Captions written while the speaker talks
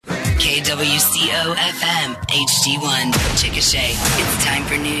KWCO-FM, HD1, Chickasha. It's time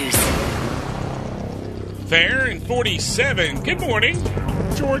for news. Fair and 47. Good morning.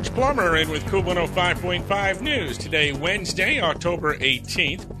 George Plummer in with KOOL 105.5 News. Today, Wednesday, October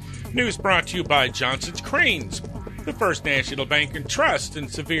 18th. News brought to you by Johnson's Cranes, the First National Bank and Trust and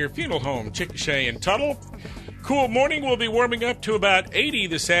Severe Funeral Home, Chickasha and Tuttle. Cool morning. We'll be warming up to about 80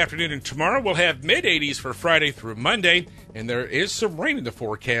 this afternoon, and tomorrow we'll have mid-80s for Friday through Monday, and there is some rain in the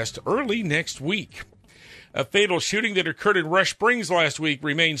forecast early next week. A fatal shooting that occurred in Rush Springs last week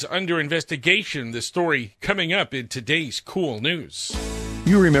remains under investigation. The story coming up in today's Cool News.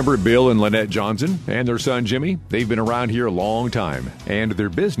 You remember Bill and Lynette Johnson and their son Jimmy? They've been around here a long time, and their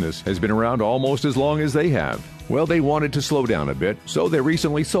business has been around almost as long as they have. Well, they wanted to slow down a bit, so they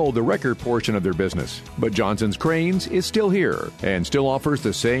recently sold the record portion of their business. But Johnson's Cranes is still here and still offers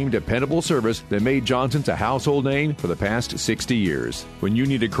the same dependable service that made Johnson's a household name for the past 60 years. When you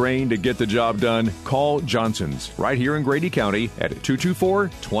need a crane to get the job done, call Johnson's right here in Grady County at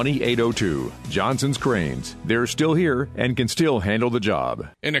 224-2802. Johnson's Cranes. They're still here and can still handle the job.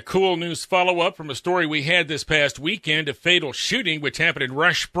 In a Cool News follow-up from a story we had this past weekend, a fatal shooting which happened in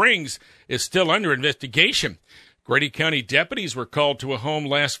Rush Springs is still under investigation. Grady County deputies were called to a home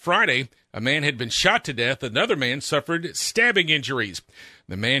last Friday. A man had been shot to death. Another man suffered stabbing injuries.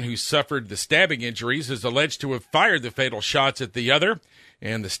 The man who suffered the stabbing injuries is alleged to have fired the fatal shots at the other,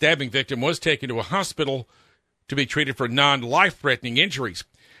 and the stabbing victim was taken to a hospital to be treated for non-life-threatening injuries.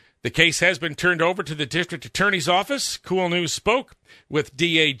 The case has been turned over to the district attorney's office. Cool News spoke with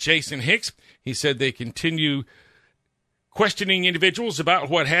DA Jason Hicks. He said they continue questioning individuals about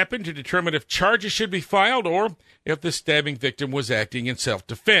what happened to determine if charges should be filed or if the stabbing victim was acting in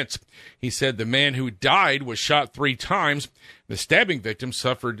self-defense. He said the man who died was shot 3 times. The stabbing victim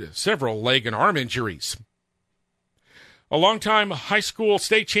suffered several leg and arm injuries. A longtime high school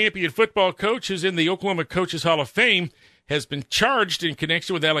state champion football coach who's in the Oklahoma Coaches Hall of Fame has been charged in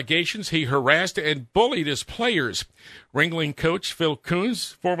connection with allegations he harassed and bullied his players. Ringling coach Phil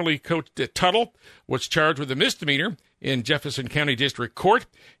Coons, formerly coached at Tuttle, was charged with a misdemeanor in Jefferson County District Court.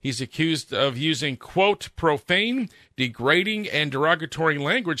 He's accused of using, quote, profane, degrading, and derogatory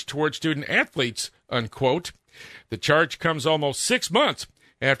language toward student athletes, unquote. The charge comes almost 6 months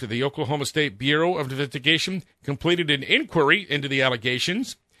after the Oklahoma State Bureau of Investigation completed an inquiry into the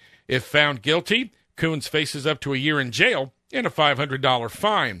allegations. If found guilty, Coons faces up to a year in jail and a $500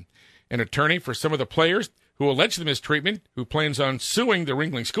 fine. An attorney for some of the players who alleged the mistreatment, who plans on suing the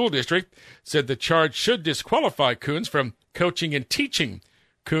Ringling School District, said the charge should disqualify Coons from coaching and teaching.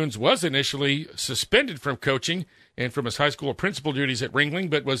 Coons was initially suspended from coaching and from his high school principal duties at Ringling,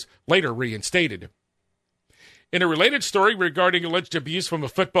 but was later reinstated. In a related story regarding alleged abuse from a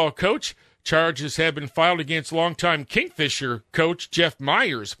football coach, charges have been filed against longtime Kingfisher coach Jeff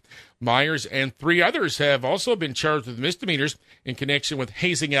Myers. Myers and 3 others have also been charged with misdemeanors in connection with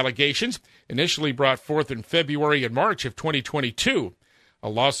hazing allegations, initially brought forth in February and March of 2022. A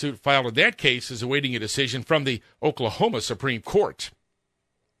lawsuit filed in that case is awaiting a decision from the Oklahoma Supreme Court.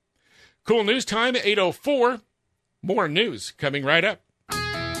 Cool News Time, 8:04. More news coming right up.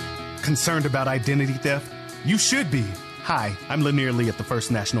 Concerned about identity theft? You should be. Hi, I'm Lanier Lee at the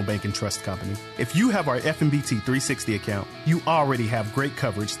First National Bank and Trust Company. If you have our FNBT 360 account, you already have great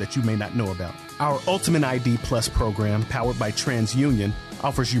coverage that you may not know about. Our Ultimate ID Plus program, powered by TransUnion,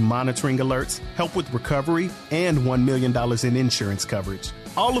 offers you monitoring alerts, help with recovery, and $1 million in insurance coverage.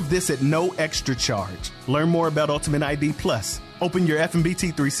 All of this at no extra charge. Learn more about Ultimate ID Plus. Open your FNBT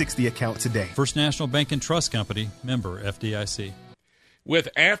 360 account today. First National Bank and Trust Company, member FDIC. With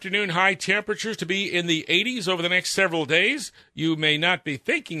afternoon high temperatures to be in the 80s over the next several days, you may not be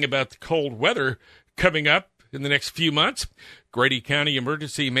thinking about the cold weather coming up in the next few months. Grady County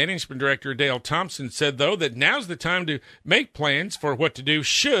Emergency Management Director Dale Thompson said, though, that now's the time to make plans for what to do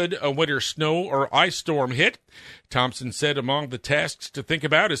should a winter snow or ice storm hit. Thompson said among the tasks to think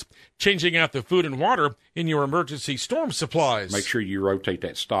about is changing out the food and water in your emergency storm supplies. Make sure you rotate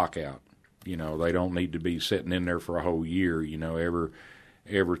that stock out. You know, they don't need to be sitting in there for a whole year. You know, every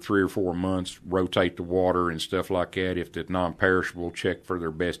 3 or 4 months, rotate the water and stuff like that. If it's non-perishable, check for their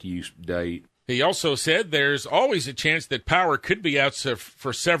best use date. He also said there's always a chance that power could be out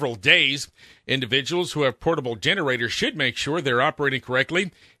for several days. Individuals who have portable generators should make sure they're operating correctly,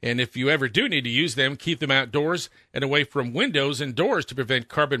 and if you ever do need to use them, keep them outdoors and away from windows and doors to prevent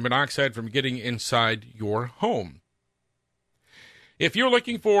carbon monoxide from getting inside your home. If you're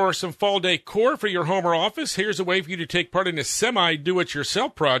looking for some fall decor for your home or office, here's a way for you to take part in a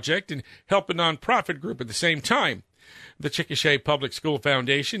semi-do-it-yourself project and help a nonprofit group at the same time. The Chickasha Public School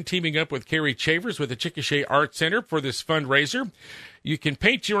Foundation teaming up with Carrie Chavers with the Chickasha Art Center for this fundraiser. You can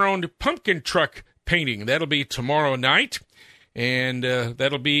paint your own pumpkin truck painting. That'll be tomorrow night. And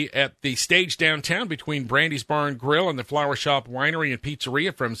that'll be at the stage downtown between Brandy's Barn Grill and the Flower Shop Winery and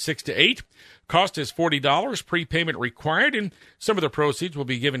Pizzeria from 6 to 8. Cost is $40, prepayment required, and some of the proceeds will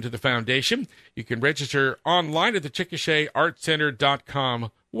be given to the foundation. You can register online at the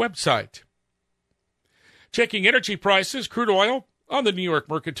ChickashaArtCenter.com website. Checking energy prices, crude oil on the New York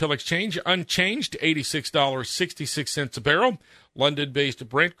Mercantile Exchange unchanged, $86.66 a barrel. London-based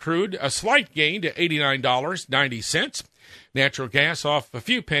Brent crude, a slight gain to $89.90. Natural gas off a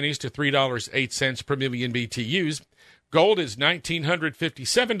few pennies to $3.08 per million BTUs. Gold is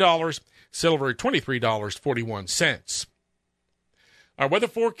 $1,957. Silver, $23.41. Our weather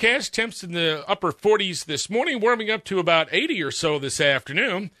forecast, temps in the upper 40s this morning, warming up to about 80 or so this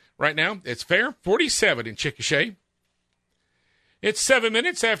afternoon. Right now, it's fair, 47 in Chickasha. It's 7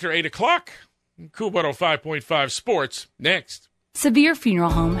 minutes after 8 o'clock. KOOL 105.5 Sports, next. Sevier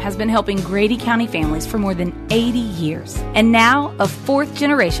Funeral Home has been helping Grady County families for more than 80 years. And now, a fourth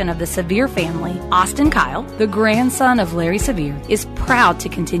generation of the Sevier family, Austin Kyle, the grandson of Larry Sevier, is proud to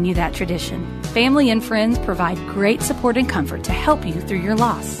continue that tradition. Family and friends provide great support and comfort to help you through your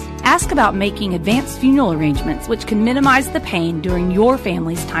loss. Ask about making advanced funeral arrangements which can minimize the pain during your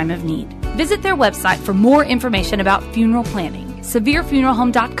family's time of need. Visit their website for more information about funeral planning,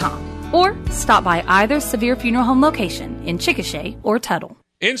 SevierFuneralHome.com. Or stop by either Sevier Funeral Home location in Chickasha or Tuttle.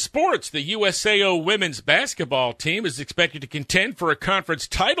 In sports, the USAO women's basketball team is expected to contend for a conference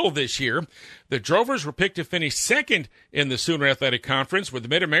title this year. The Drovers were picked to finish second in the Sooner Athletic Conference, with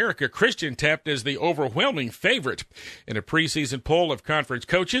Mid-America Christian tapped as the overwhelming favorite. In a preseason poll of conference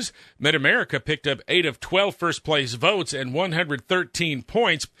coaches, Mid-America picked up 8 of 12 first-place votes and 113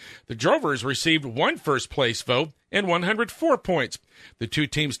 points. The Drovers received 1 first-place vote and 104 points. The two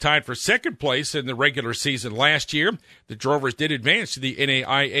teams tied for second place in the regular season last year. The Drovers did advance to the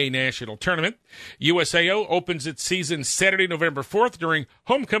NAIA National Tournament. USAO opens its season Saturday, November 4th during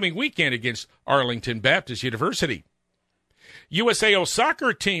homecoming weekend against Arlington Baptist University. USAO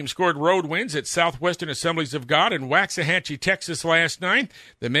soccer team scored road wins at Southwestern Assemblies of God in Waxahachie, Texas last night.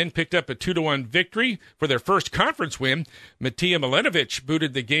 The men picked up a 2-1 victory for their first conference win. Matija Milenovic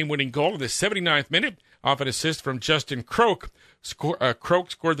booted the game-winning goal in the 79th minute off an assist from Justin Croak.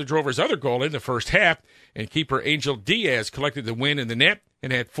 Croak scored the Drovers' other goal in the first half, and keeper Angel Diaz collected the win in the net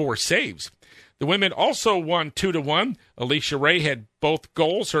and had 4 saves. The women also won 2-1. Alicia Ray had both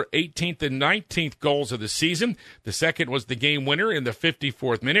goals, her 18th and 19th goals of the season. The second was the game winner in the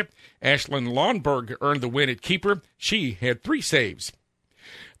 54th minute. Ashlyn Lawnberg earned the win at keeper. She had 3 saves.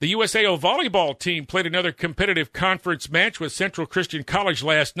 The USAO volleyball team played another competitive conference match with Central Christian College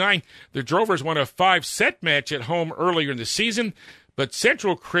last night. The Drovers won a 5-set match at home earlier in the season, but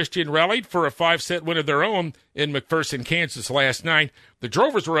Central Christian rallied for a 5-set win of their own in McPherson, Kansas last night. The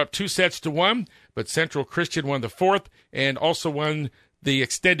Drovers were up 2-1, but Central Christian won the 4th and also won the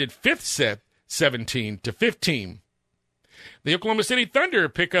extended 5th set, 17-15. The Oklahoma City Thunder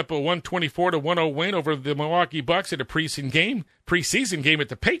pick up a 124-100 win over the Milwaukee Bucks at a preseason game at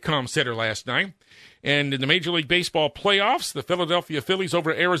the Paycom Center last night. And in the Major League Baseball playoffs, the Philadelphia Phillies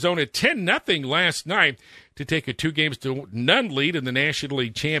over Arizona 10-0 last night to take a 2-0 lead in the National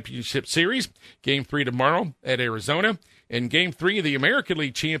League Championship Series. Game 3 tomorrow at Arizona. And Game 3 of the American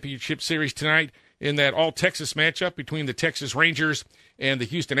League Championship Series tonight in that all-Texas matchup between the Texas Rangers and the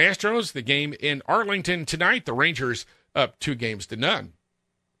Houston Astros. The game in Arlington tonight, the Rangers up 2-0.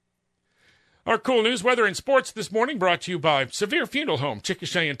 Our KOOL News, weather, and sports this morning brought to you by Sevier Funeral Home,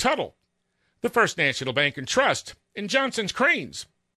 Chickasha and Tuttle, the First National Bank and Trust, and Johnson's Cranes.